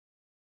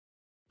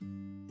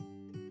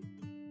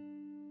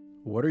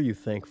What are you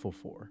thankful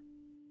for?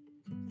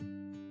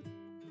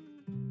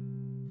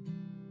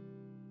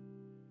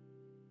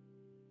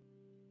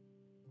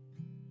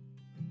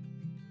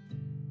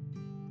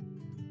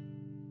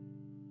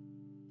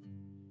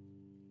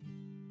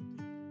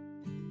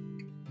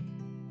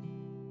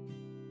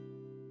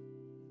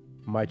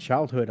 My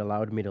childhood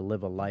allowed me to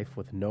live a life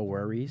with no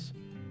worries,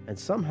 and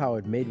somehow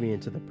it made me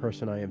into the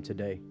person I am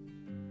today.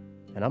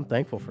 And I'm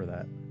thankful for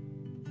that.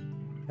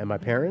 And my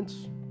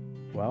parents?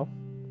 Well,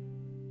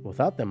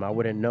 without them, I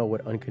wouldn't know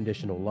what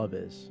unconditional love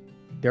is.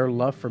 Their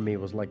love for me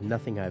was like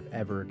nothing I've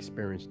ever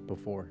experienced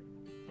before.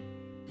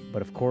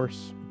 But of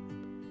course,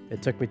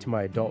 it took me to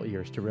my adult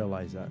years to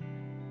realize that.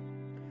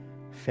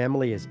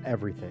 Family is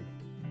everything,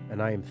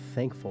 and I am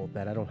thankful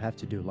that I don't have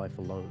to do life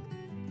alone.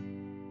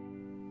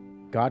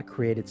 God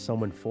created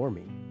someone for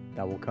me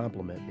that will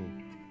complement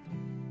me,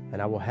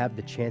 and I will have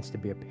the chance to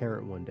be a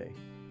parent one day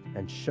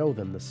and show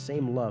them the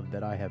same love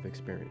that I have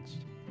experienced.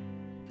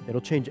 It'll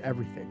change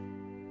everything.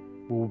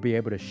 We will be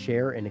able to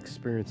share and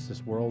experience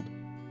this world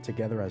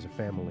together as a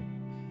family.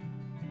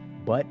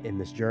 But in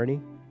this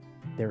journey,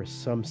 there is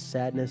some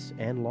sadness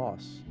and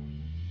loss.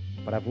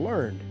 But I've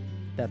learned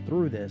that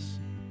through this,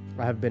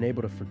 I have been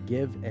able to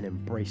forgive and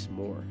embrace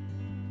more.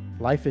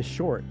 Life is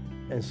short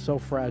and so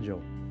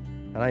fragile,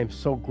 and I am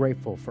so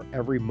grateful for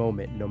every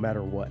moment, no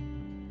matter what.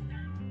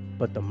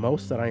 But the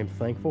most that I am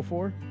thankful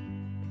for,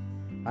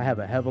 I have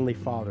a Heavenly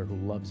Father who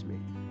loves me.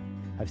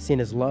 I've seen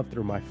His love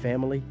through my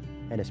family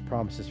and His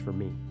promises for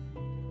me.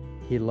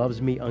 He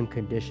loves me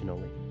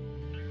unconditionally,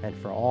 and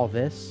for all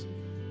this,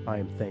 I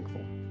am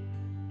thankful.